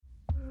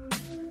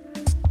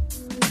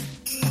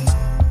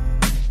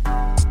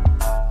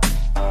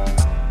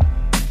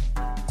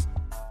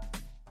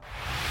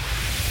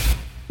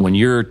When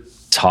you're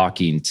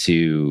talking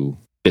to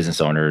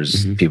business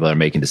owners, people that are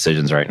making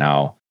decisions right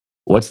now,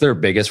 what's their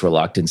biggest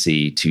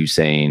reluctancy to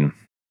saying,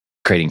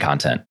 creating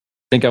content? I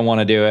think I want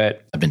to do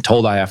it. I've been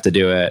told I have to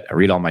do it. I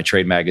read all my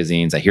trade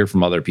magazines. I hear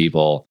from other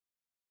people.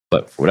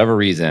 But for whatever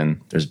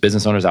reason, there's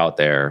business owners out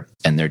there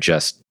and they're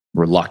just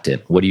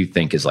reluctant. What do you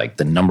think is like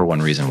the number one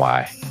reason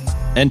why?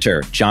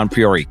 Enter John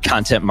Priore,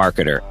 content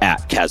marketer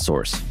at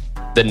CastSource.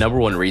 The number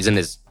one reason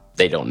is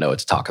they don't know what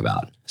to talk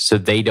about. So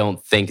they don't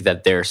think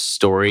that their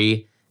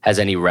story has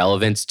any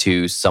relevance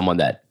to someone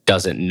that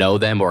doesn't know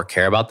them or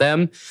care about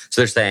them.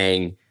 So they're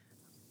saying,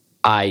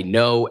 I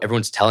know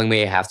everyone's telling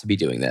me I have to be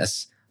doing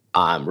this.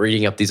 I'm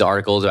reading up these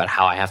articles about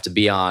how I have to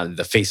be on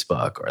the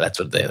Facebook, or that's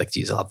what they like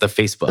to use a lot, the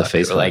Facebook. The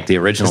Facebook, like the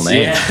original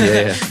name.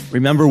 Yeah.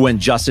 Remember when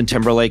Justin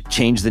Timberlake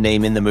changed the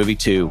name in the movie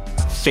to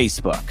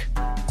Facebook?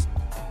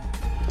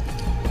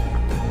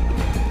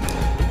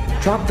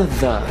 Drop the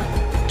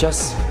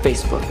just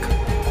Facebook.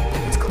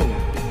 It's clean.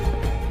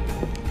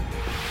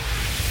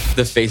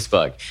 The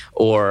Facebook,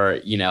 or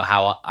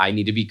how I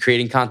need to be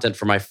creating content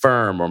for my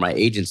firm or my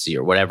agency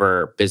or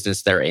whatever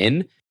business they're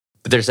in.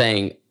 But they're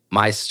saying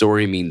my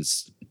story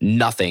means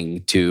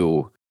nothing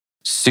to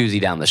Susie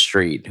down the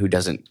street who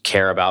doesn't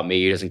care about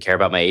me, who doesn't care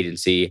about my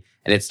agency,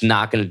 and it's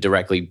not going to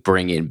directly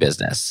bring in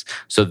business.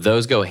 So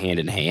those go hand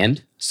in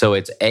hand. So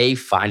it's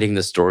finding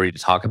the story to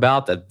talk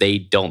about that they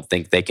don't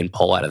think they can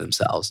pull out of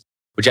themselves,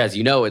 which, as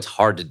you know, it's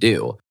hard to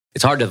do.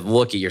 It's hard to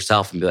look at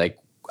yourself and be like,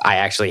 I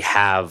actually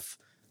have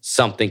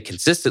something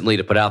consistently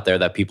to put out there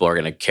that people are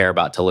going to care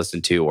about to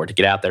listen to or to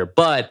get out there.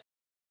 But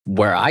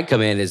where I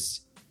come in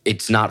is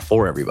it's not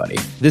for everybody.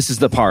 This is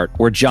the part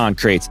where John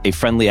creates a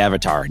friendly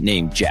avatar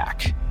named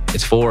Jack.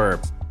 It's for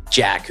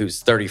Jack,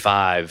 who's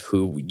 35,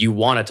 who you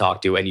want to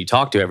talk to and you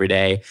talk to every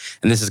day.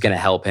 And this is going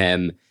to help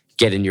him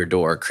get in your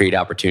door, create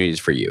opportunities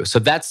for you. So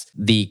that's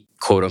the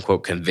quote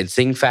unquote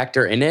convincing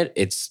factor in it.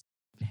 It's,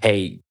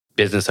 hey,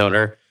 business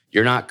owner,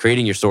 you're not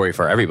creating your story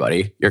for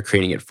everybody. You're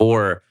creating it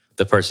for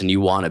the person you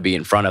want to be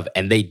in front of.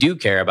 And they do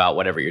care about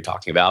whatever you're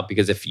talking about,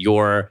 because if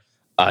you're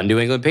a New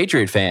England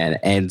Patriot fan,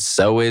 and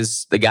so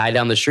is the guy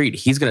down the street,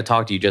 he's going to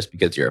talk to you just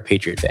because you're a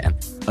Patriot fan.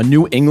 A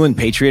New England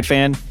Patriot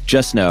fan?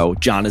 Just know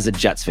John is a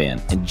Jets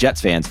fan, and Jets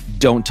fans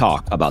don't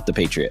talk about the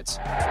Patriots.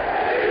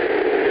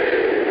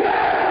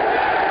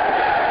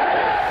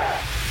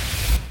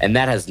 And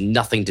that has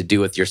nothing to do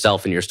with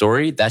yourself and your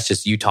story. That's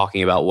just you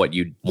talking about what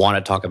you want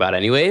to talk about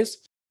anyways.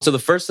 So the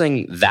first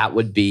thing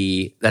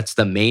that's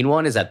the main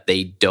one, is that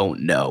they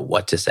don't know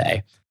what to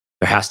say.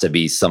 There has to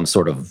be some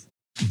sort of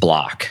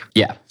block.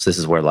 Yeah. So this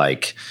is where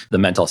like the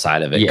mental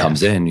side of it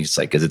comes in. It's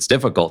like, because it's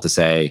difficult to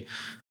say,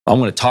 I'm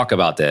going to talk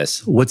about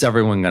this. What's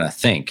everyone going to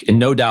think? And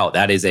no doubt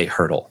that is a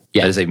hurdle.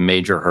 Yeah. That is a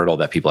major hurdle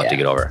that people have to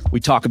get over. We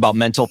talk about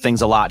mental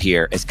things a lot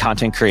here, as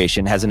content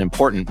creation has an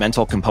important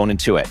mental component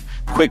to it.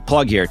 Quick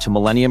plug here to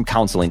Millennium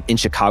Counseling in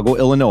Chicago,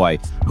 Illinois,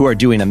 who are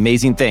doing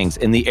amazing things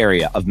in the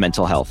area of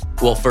mental health.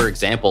 Well, for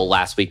example,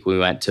 last week we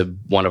went to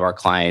one of our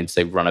clients.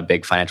 They run a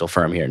big financial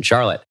firm here in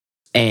Charlotte,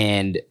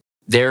 and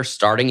they're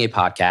starting a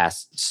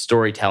podcast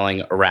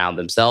storytelling around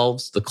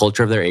themselves, the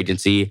culture of their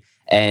agency,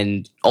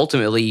 and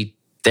ultimately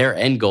their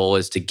end goal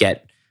is to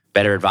get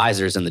better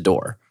advisors in the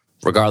door,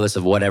 regardless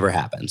of whatever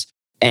happens.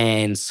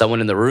 And someone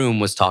in the room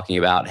was talking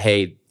about,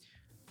 hey,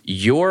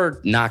 you're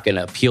not going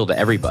to appeal to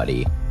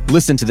everybody.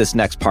 Listen to this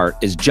next part,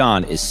 as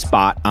John is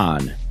spot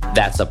on.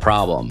 That's a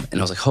problem.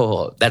 And I was like,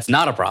 oh, that's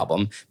not a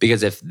problem.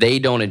 Because if they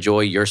don't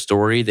enjoy your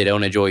story, they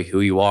don't enjoy who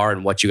you are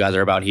and what you guys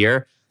are about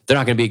here, they're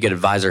not going to be a good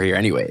advisor here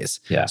anyways.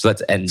 Yeah.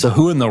 So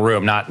who in the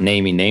room, not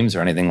naming names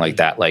or anything like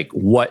that, like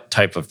what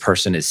type of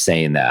person is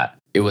saying that?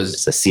 It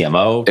was a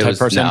CMO type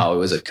person? No, it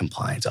was a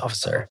compliance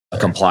officer. A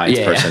compliance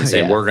person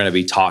saying, we're going to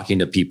be talking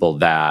to people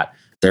that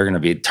they're going to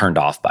be turned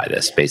off by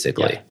this,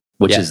 basically. Yeah.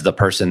 Which is the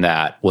person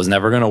that was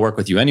never going to work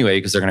with you anyway,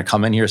 because they're going to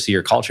come in here, see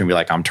your culture and be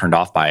like, I'm turned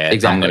off by it.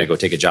 Exactly. I'm going to go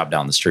take a job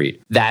down the street.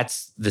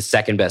 That's the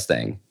second best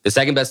thing. The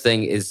second best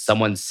thing is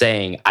someone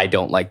saying, I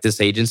don't like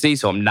this agency,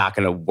 so I'm not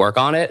going to work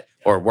on it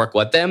or work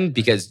with them,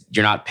 because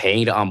you're not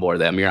paying to onboard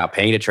them. You're not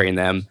paying to train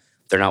them.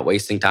 They're not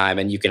wasting time,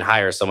 and you can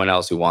hire someone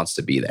else who wants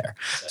to be there.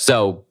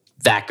 So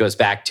that goes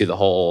back to the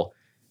whole,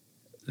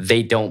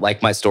 they don't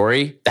like my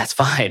story. That's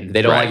fine.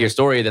 They don't like your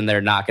story, then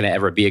they're not going to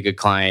ever be a good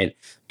client,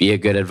 be a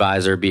good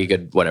advisor, be a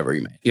good whatever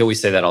you may. You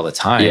always say that all the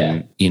time.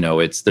 Yeah. You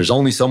know, there's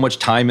only so much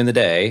time in the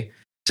day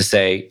to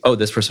say, oh,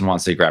 this person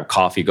wants to grab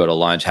coffee, go to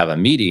lunch, have a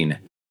meeting.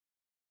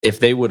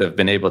 If they would have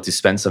been able to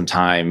spend some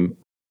time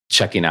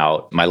checking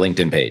out my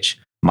LinkedIn page,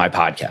 my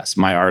podcast,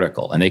 my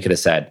article, and they could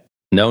have said,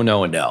 no,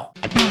 no, and no.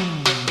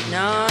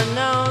 No,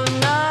 no, no.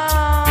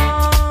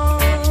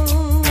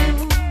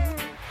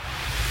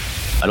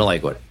 I don't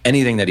like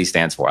anything that he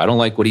stands for. I don't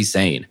like what he's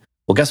saying.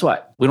 Well, guess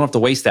what? We don't have to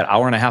waste that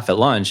hour and a half at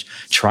lunch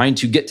trying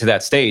to get to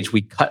that stage.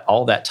 We cut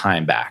all that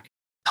time back.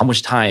 How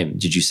much time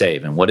did you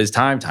save? And what is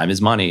time? Time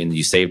is money. And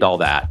you saved all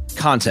that.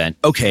 Content.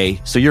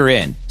 Okay, so you're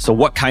in. So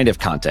what kind of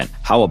content?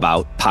 How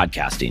about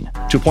podcasting?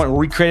 To a point where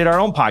we created our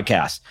own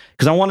podcast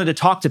because I wanted to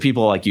talk to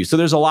people like you. So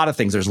there's a lot of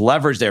things. There's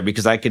leverage there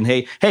because I can,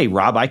 hey,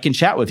 Rob, I can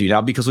chat with you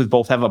now because we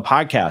both have a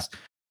podcast.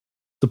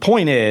 The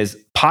point is,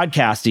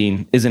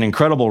 podcasting is an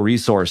incredible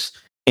resource.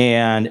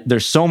 And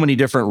there's so many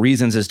different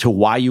reasons as to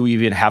why you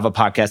even have a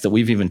podcast that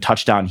we've even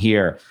touched on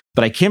here.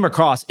 But I came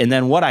across, and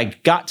then what I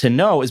got to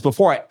know is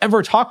before I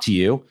ever talked to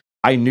you,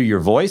 I knew your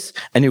voice.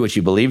 I knew what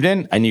you believed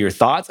in. I knew your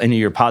thoughts. I knew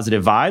your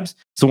positive vibes.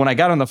 So when I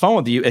got on the phone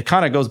with you, it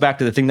kind of goes back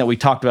to the thing that we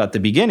talked about at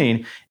the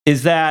beginning,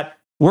 is that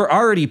we're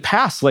already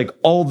past like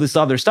all this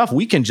other stuff.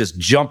 We can just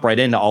jump right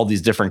into all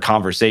these different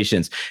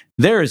conversations.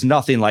 There is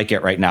nothing like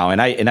it right now.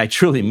 And I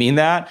truly mean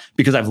that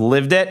because I've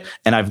lived it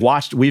and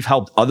we've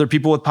helped other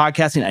people with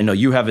podcasting. I know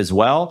you have as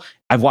well.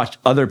 I've watched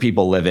other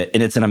people live it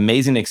and it's an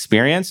amazing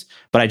experience.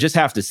 But I just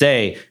have to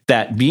say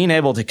that being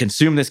able to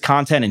consume this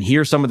content and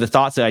hear some of the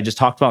thoughts that I just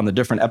talked about in the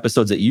different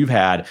episodes that you've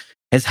had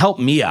has helped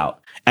me out.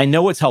 I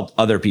know it's helped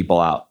other people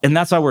out. And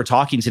that's why we're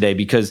talking today,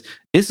 because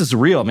this is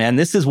real, man.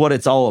 This is what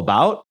it's all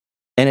about.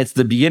 And it's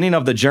the beginning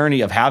of the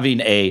journey of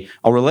having a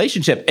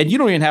relationship. And you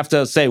don't even have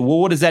to say, well,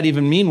 what does that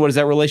even mean? What does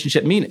that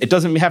relationship mean? It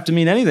doesn't have to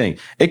mean anything.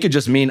 It could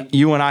just mean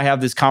you and I have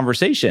this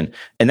conversation.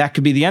 And that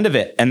could be the end of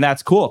it. And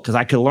that's cool because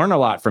I could learn a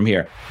lot from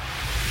here.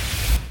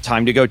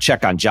 Time to go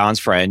check on John's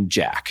friend,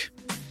 Jack.